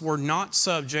Gentiles were not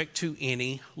subject to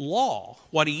any law.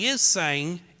 What he is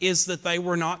saying is that they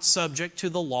were not subject to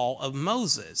the law of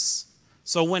Moses.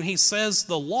 So when he says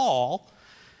the law,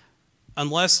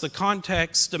 unless the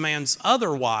context demands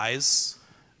otherwise,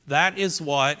 that is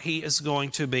what he is going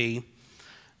to be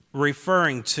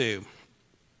referring to.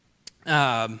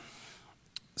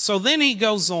 So then he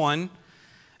goes on,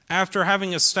 after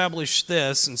having established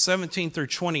this in 17 through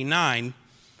 29,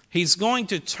 he's going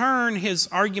to turn his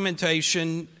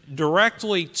argumentation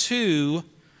directly to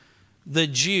the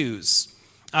Jews.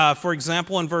 For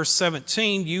example, in verse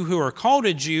 17, you who are called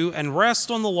a Jew and rest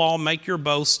on the law, make your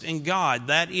boast in God.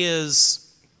 That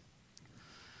is,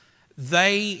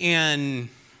 they in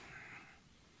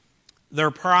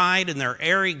their pride and their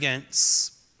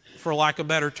arrogance, for lack of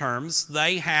better terms,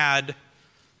 they had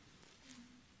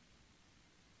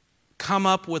come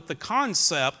up with the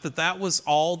concept that that was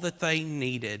all that they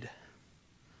needed.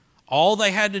 All they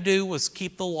had to do was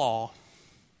keep the law.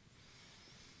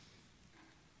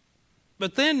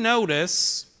 But then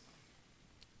notice,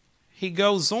 he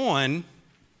goes on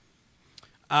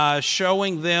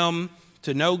showing them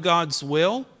to know God's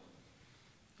will,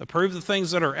 approve the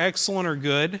things that are excellent or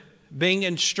good, being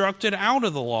instructed out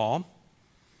of the law.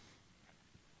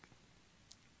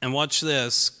 And watch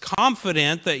this,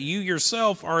 confident that you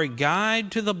yourself are a guide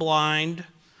to the blind,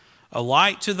 a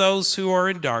light to those who are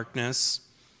in darkness,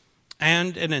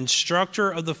 and an instructor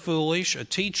of the foolish, a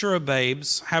teacher of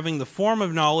babes, having the form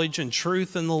of knowledge and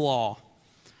truth in the law.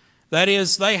 That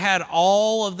is, they had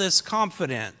all of this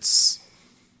confidence.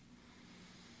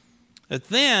 But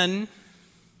then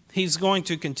he's going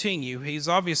to continue. He's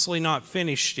obviously not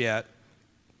finished yet.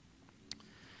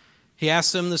 He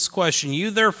asks them this question, you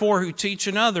therefore who teach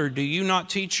another, do you not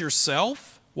teach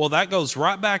yourself? Well, that goes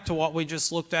right back to what we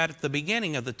just looked at the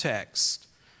beginning of the text.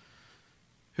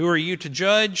 Who are you to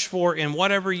judge? For in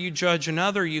whatever you judge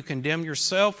another, you condemn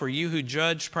yourself, or you who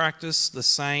judge practice the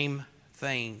same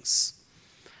things.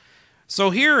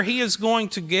 So here he is going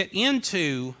to get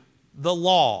into the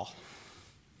law.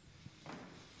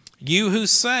 You who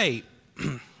say,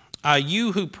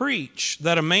 you who preach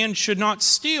that a man should not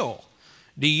steal,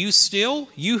 do you steal?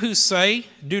 You who say,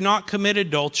 do not commit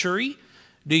adultery,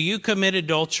 do you commit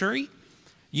adultery?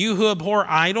 You who abhor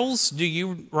idols, do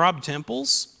you rob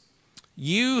temples?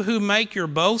 You who make your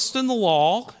boast in the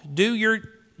law, do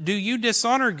you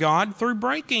dishonor God through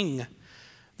breaking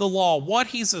the law? What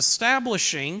he's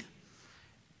establishing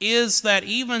is that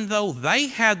even though they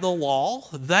had the law,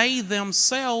 they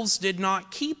themselves did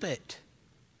not keep it.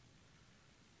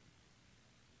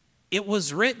 It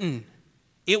was written.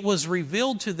 It was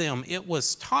revealed to them. It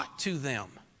was taught to them.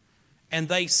 And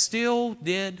they still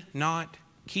did not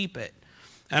keep it.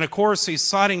 And of course, he's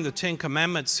citing the Ten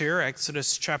Commandments here,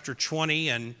 Exodus chapter 20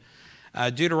 and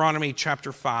Deuteronomy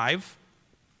chapter 5.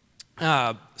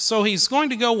 So he's going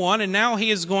to go on, and now he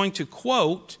is going to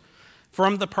quote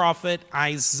from the prophet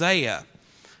Isaiah.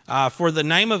 For the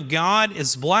name of God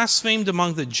is blasphemed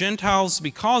among the Gentiles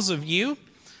because of you,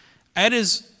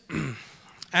 as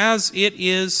it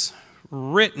is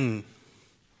written.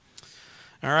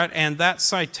 All right, and that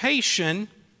citation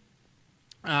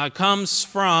comes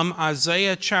from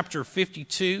Isaiah chapter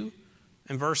 52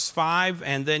 and verse 5,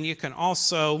 and then you can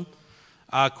also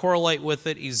correlate with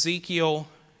it Ezekiel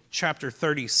chapter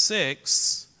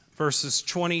 36, verses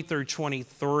 20 through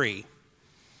 23.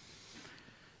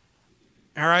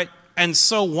 All right, and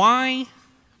so why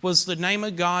was the name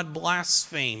of God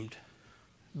blasphemed?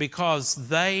 Because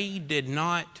they did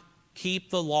not keep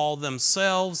the law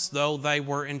themselves, though they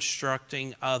were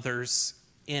instructing others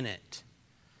in it.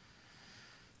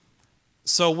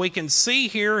 So we can see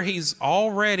here he's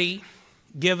already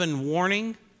given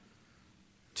warning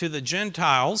to the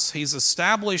Gentiles. He's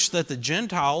established that the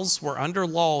Gentiles were under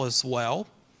law as well.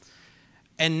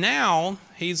 And now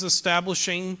he's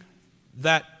establishing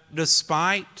that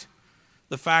despite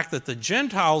the fact that the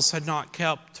Gentiles had not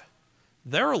kept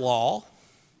their law,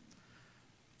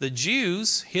 the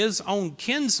Jews, his own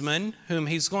kinsmen, whom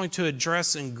he's going to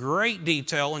address in great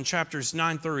detail in chapters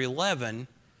 9 through 11,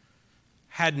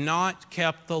 had not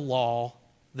kept the law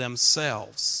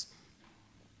themselves.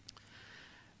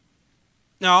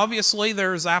 Now, obviously,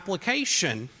 there's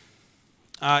application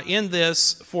in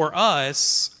this for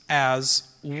us as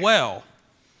well.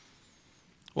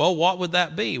 Well, what would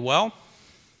that be? Well,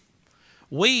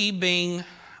 we being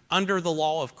under the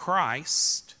law of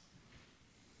Christ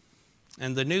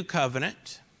and the new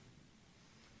covenant,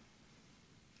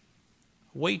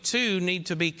 we too need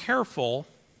to be careful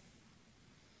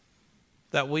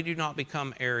that we do not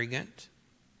become arrogant.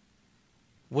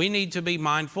 We need to be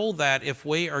mindful that if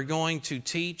we are going to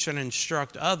teach and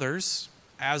instruct others,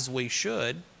 as we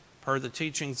should, per the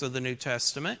teachings of the New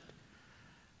Testament,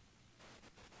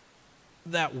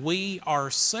 that we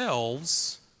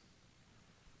ourselves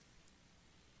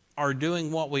are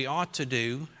doing what we ought to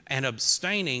do and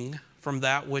abstaining from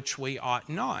that which we ought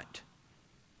not.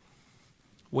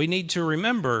 We need to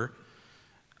remember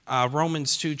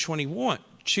Romans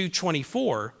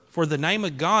 2:24, for the name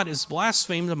of God is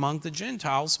blasphemed among the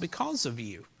Gentiles because of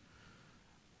you.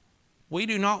 We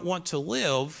do not want to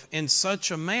live in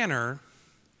such a manner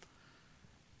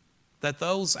that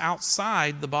those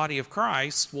outside the body of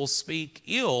Christ will speak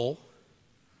ill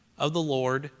of the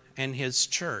Lord and His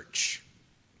church.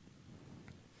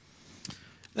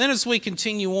 Then as we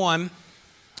continue on,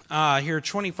 here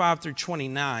 25 through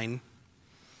 29,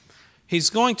 he's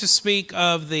going to speak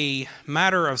of the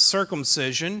matter of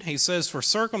circumcision. He says, for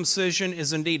circumcision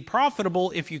is indeed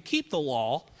profitable if you keep the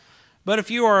law, but if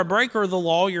you are a breaker of the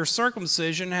law, your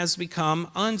circumcision has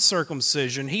become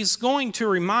uncircumcision. He's going to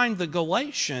remind the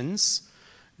Galatians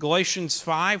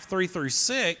 5, 3 through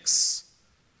 6,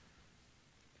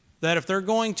 that if they're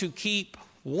going to keep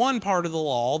one part of the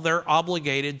law, they're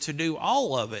obligated to do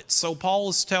all of it. So Paul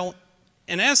is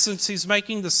in essence, he's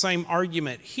making the same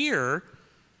argument here,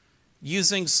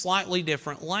 using slightly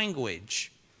different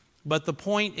language. But the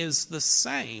point is the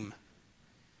same.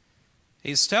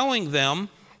 He's telling them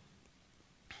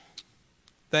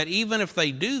that even if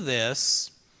they do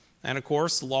this, and of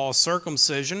course the law of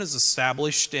circumcision is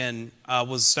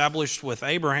was established with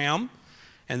Abraham,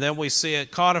 and then we see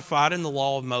it codified in the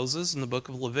law of Moses in the book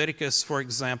of Leviticus, for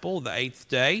example, the 8th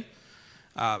day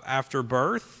after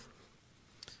birth.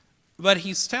 But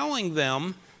he's telling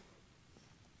them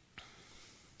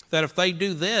that if they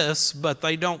do this, but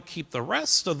they don't keep the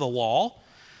rest of the law,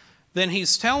 then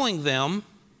he's telling them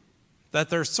that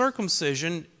their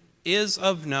circumcision is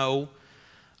of no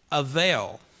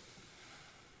avail.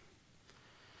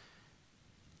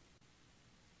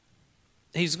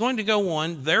 He's going to go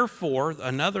on, therefore,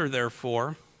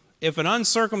 if an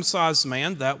uncircumcised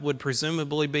man, that would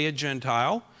presumably be a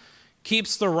Gentile,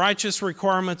 keeps the righteous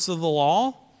requirements of the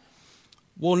law,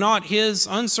 will not his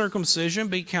uncircumcision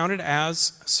be counted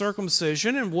as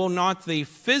circumcision, and will not the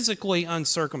physically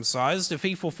uncircumcised, if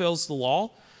he fulfills the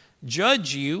law,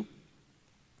 judge you,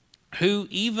 who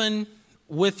even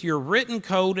with your written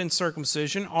code and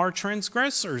circumcision are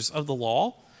transgressors of the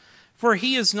law? For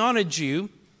he is not a Jew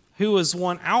who is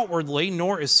one outwardly,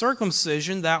 nor is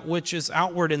circumcision that which is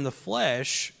outward in the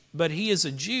flesh, but he is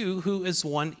a Jew who is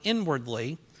one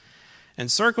inwardly.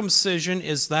 And circumcision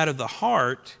is that of the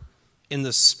heart, in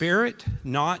the spirit,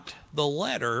 not the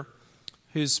letter,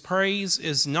 whose praise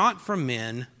is not from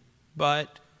men,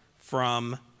 but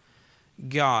from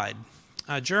God.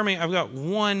 Jeremy, I've got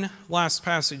one last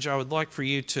passage I would like for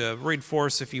you to read for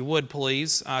us, if you would,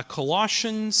 please.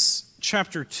 Colossians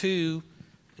chapter 2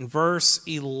 and verse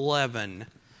 11.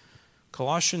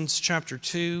 Colossians chapter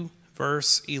 2,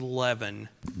 verse 11.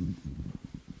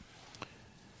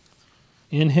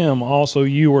 In him also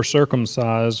you were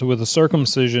circumcised with a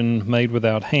circumcision made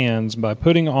without hands, by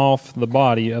putting off the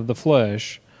body of the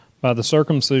flesh by the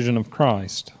circumcision of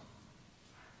Christ.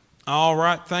 All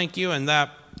right, thank you. And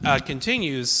that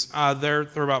continues there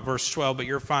through about verse 12, but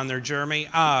you're fine there, Jeremy.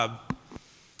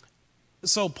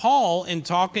 So Paul, in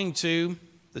talking to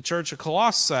the church of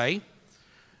Colossae,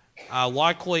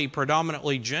 likely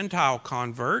predominantly Gentile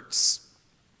converts,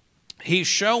 he's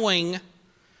showing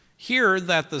here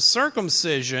that the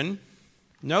circumcision,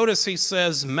 notice he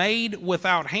says, made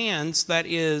without hands, that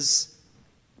is,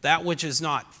 that which is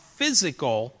not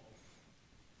physical,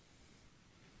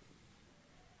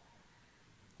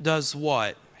 does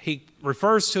what? He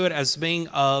refers to it as being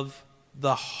of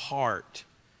the heart.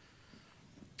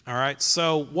 All right,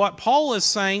 so what Paul is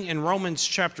saying in Romans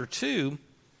chapter 2,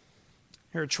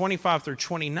 here 25 through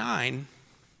 29,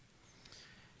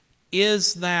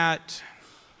 is that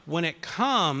when it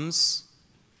comes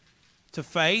to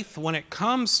faith, when it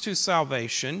comes to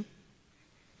salvation,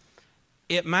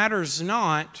 it matters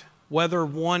not whether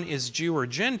one is Jew or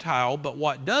Gentile, but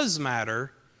what does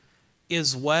matter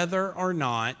is whether or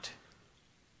not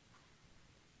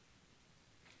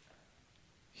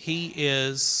he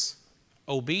is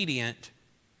obedient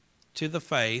to the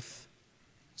faith,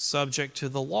 subject to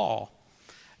the law.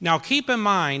 Now keep in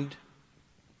mind,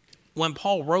 when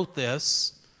Paul wrote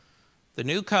this, the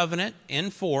new covenant in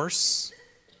force,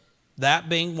 that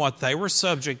being what they were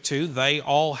subject to, they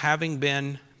all having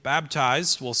been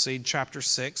baptized. We'll see chapter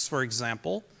 6, for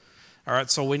example. All right,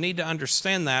 so we need to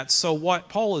understand that. So what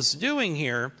Paul is doing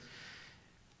here,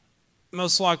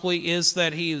 most likely, is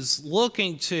that he's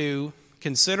looking to,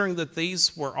 considering that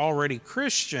these were already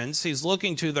Christians, he's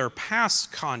looking to their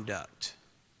past conduct.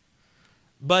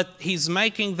 But he's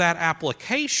making that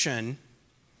application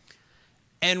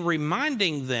and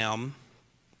reminding them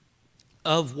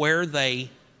of where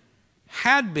they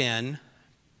had been,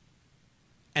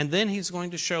 and then he's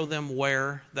going to show them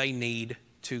where they need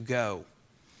to go.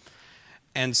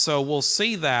 And so we'll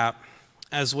see that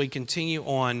as we continue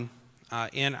on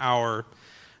in our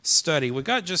study. We've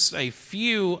got just a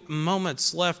few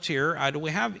moments left here. Do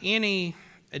we have any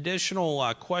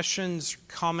additional questions,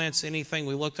 comments, anything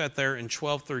we looked at there in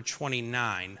 12 through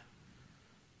 29?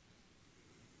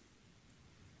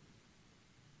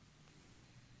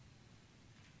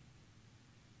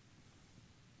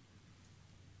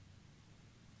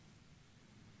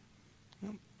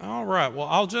 All right. Well,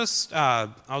 I'll just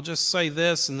say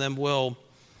this, and then we'll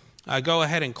go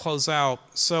ahead and close out.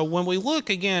 So when we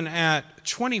look again at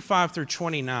 25 through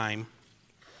 29,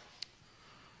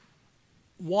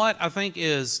 what I think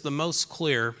is the most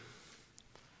clear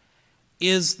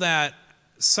is that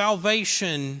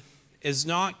salvation is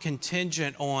not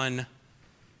contingent on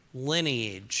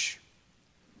lineage,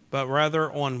 but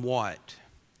rather on what?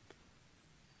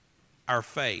 Our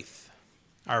faith.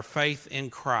 Our faith in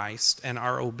Christ and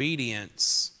our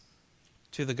obedience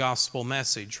to the gospel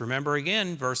message. Remember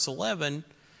again, verse 11,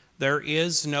 there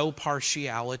is no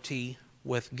partiality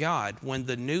with God. When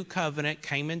the new covenant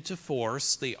came into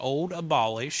force, the old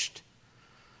abolished,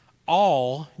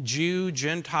 all, Jew,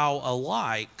 Gentile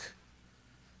alike,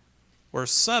 were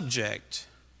subject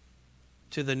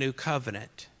to the new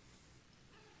covenant.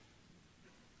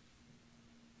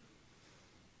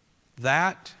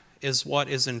 That is what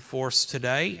is in force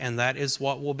today, and that is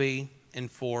what will be in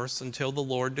force until the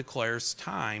Lord declares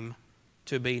time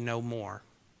to be no more.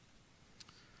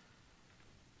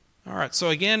 All right, so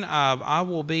again, I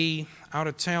will be out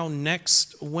of town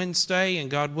next Wednesday, and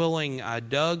God willing,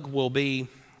 Doug will be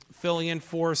filling in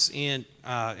for us in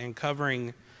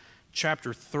covering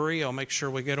chapter 3. I'll make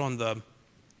sure we get on the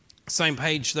same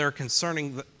page there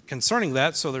concerning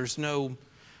that, so there's no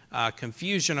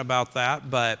confusion about that,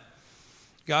 but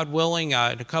God willing,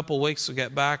 in a couple of weeks we'll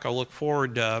get back. I look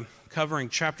forward to covering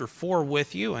chapter 4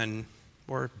 with you, and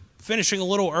we're finishing a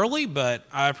little early, but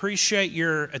I appreciate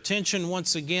your attention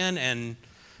once again, and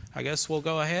I guess we'll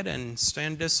go ahead and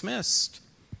stand dismissed.